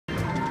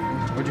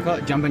what'd you call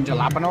it? Jumping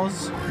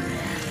jalapenos?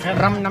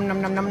 Rum num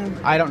num num num.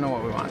 I don't know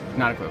what we want.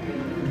 Not a clue.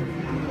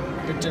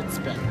 Good jet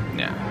spin.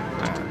 Yeah.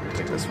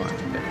 Take this one.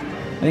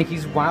 I think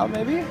he's wild,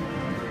 maybe?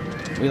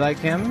 We like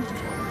him.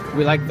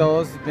 We like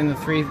those in the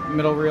 3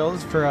 middle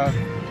reels for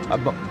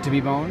to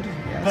be boned.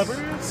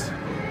 Yes.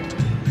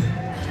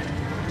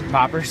 Peppers?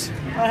 Poppers.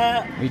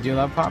 We do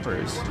love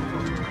poppers.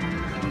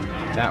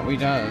 That we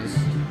does.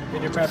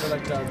 Get your pepper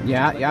like that.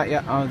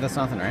 Yeah. Oh, that's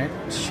nothing, right?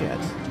 Shit.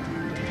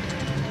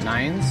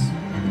 9s?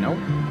 Nope.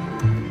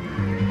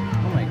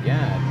 Oh my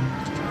god.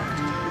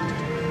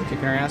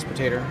 Kicking our ass,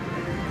 potato.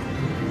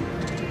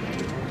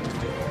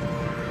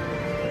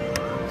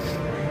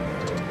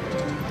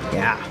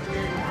 Yeah.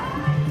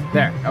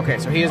 There. Okay,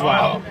 so he is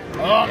wild.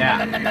 Oh,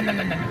 yeah.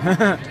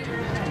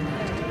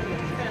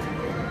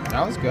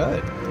 That was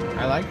good.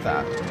 I like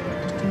that.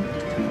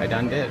 I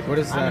done did. What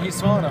is that? I mean, he's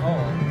swallowing a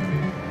hole.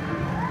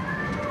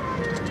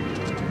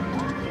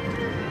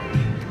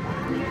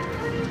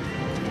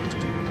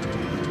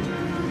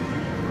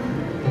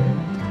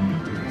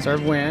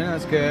 Serve win.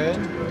 That's good.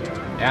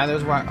 Yeah,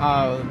 there's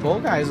the bull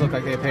guys look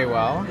like they pay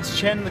well. His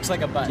chin looks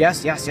like a butt.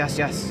 Yes. Actually,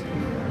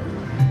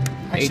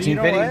 1850. you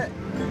know what?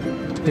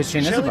 His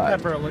chin is a Chili butt.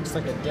 pepper looks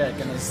like a dick,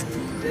 and his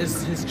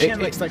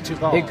chin looks like 2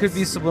 balls. It could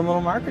be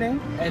subliminal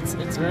marketing. It's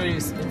very. I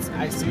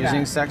see Using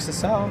that. sex to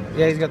sell.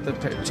 Yeah, he's got the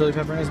chili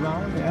pepper in his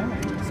mouth. Yeah,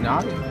 it's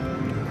naughty.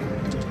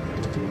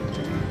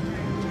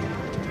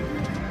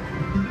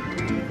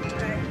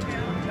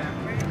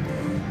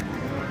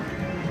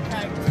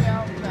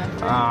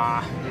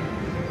 Ah.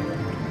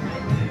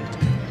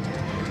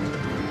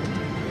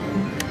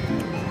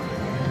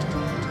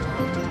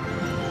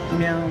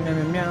 Meow, meow,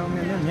 meow, meow,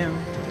 meow, meow.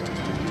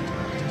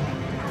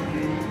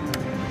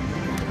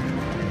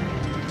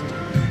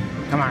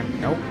 Come on.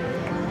 Nope.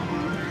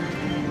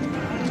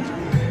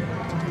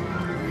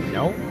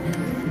 Nope.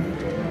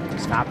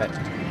 Stop it.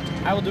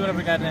 I will do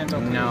whatever goddamn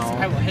please. No.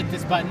 I will hit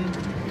this button.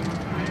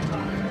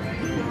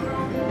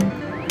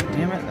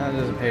 Damn it, that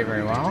doesn't pay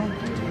very well.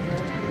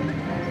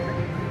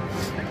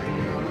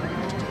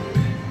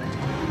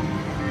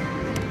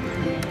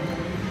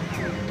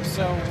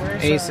 So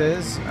where's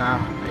Aces.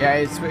 Yeah,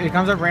 it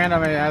comes up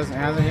random. It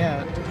hasn't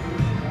yet.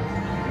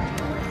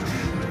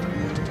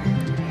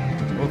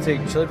 We'll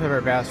take chili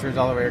pepper bastards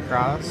all the way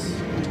across.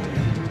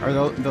 Or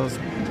those.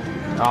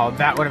 Oh,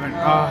 that would have been.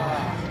 Oh.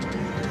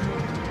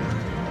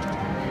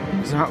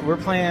 So we're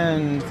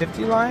playing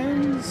 50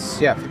 lines?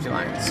 Yeah, 50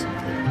 lines.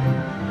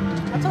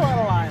 That's a lot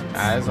of lines.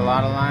 That is a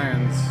lot of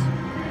lines.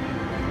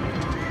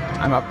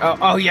 I'm up.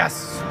 Oh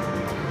yes.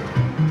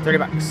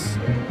 $30.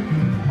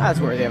 That's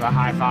worthy of a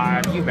high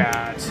five. You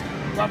bet.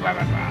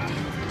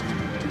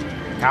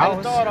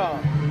 Cows.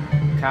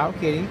 Cow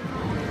kitty.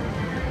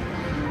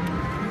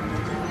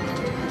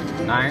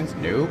 9s.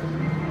 Nope.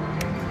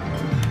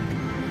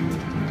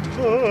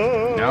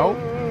 Nope.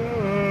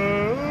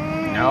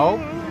 Nope.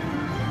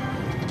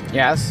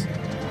 Yes.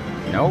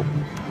 Nope.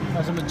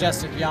 That's a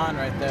majestic yawn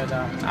right there,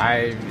 though.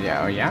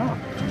 Yeah.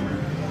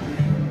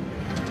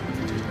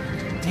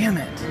 Damn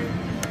it.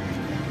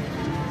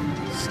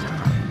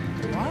 Stop.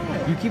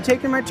 Why? You keep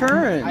taking my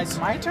turns. It's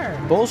my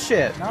turn.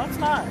 Bullshit. No, it's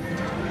not.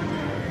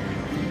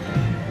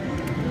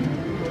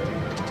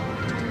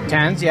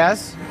 10s,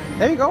 yes.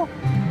 There you go.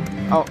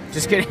 Oh,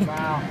 just kidding.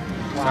 Wow.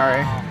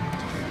 Sorry.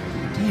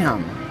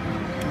 Damn.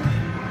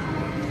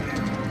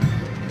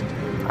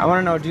 I want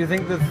to know, do you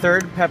think the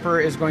third pepper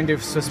is going to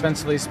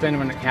suspensefully spin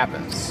when it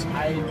happens?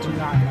 I do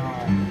not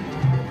know.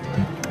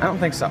 I don't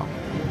think so.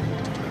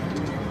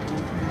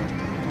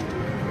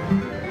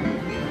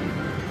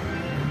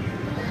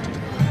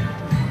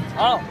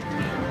 Oh.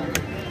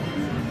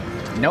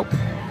 Nope.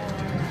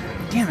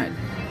 Damn it.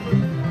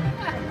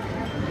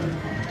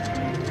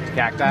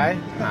 Cacti?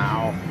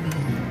 Ow.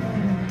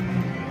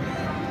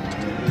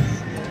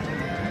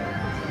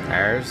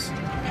 There's.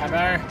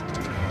 Pepper.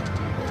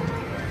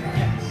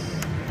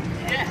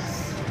 Yes.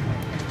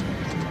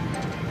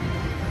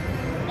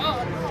 Oh.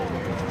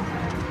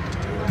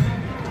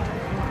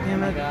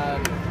 Damn Oh my it.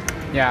 god.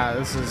 Yeah,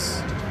 this is.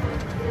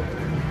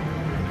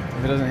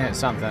 If it doesn't hit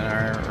something,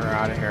 we're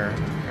out of here.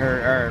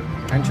 Or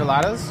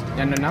enchiladas?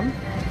 Num.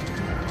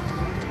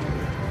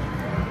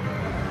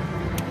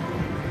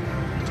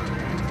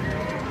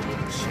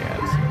 Shit.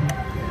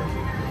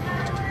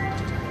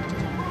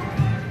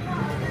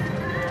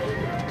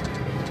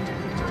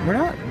 We're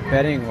not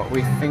betting what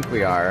we think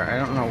we are. I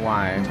don't know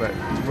why, but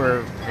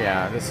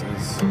yeah, this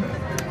is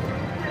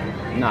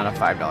not a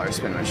 $5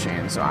 spin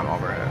machine, so I'm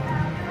over it.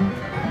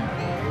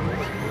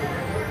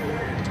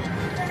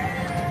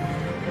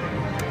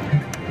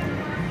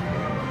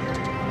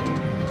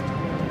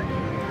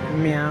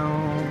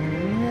 Meow,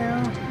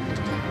 meow.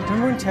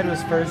 Remember when Ted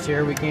was first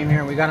here? We came here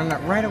and we got on it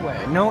right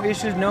away. No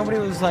issues. Nobody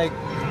was like,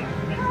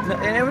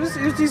 and it was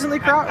decently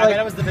crowded. I bet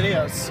it was the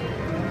videos.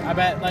 I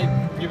bet like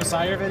people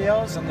saw your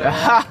videos and they're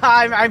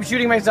I'm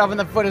shooting myself in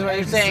the foot is what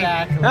you're saying.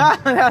 Exactly.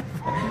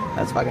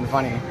 That's fucking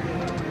funny.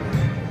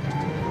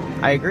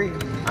 I agree.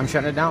 I'm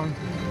shutting it down.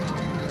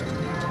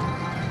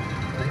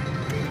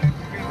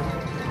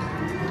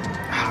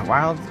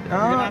 Wild. You're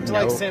gonna have to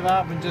like save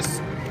up and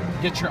just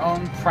get your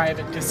own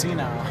private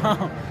casino.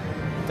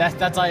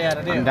 That's all you had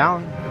to do. I'm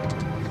down.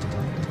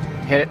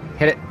 Hit it,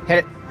 hit it, hit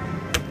it.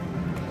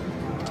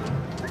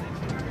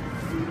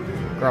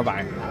 Girl,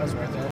 bye. That was worth it.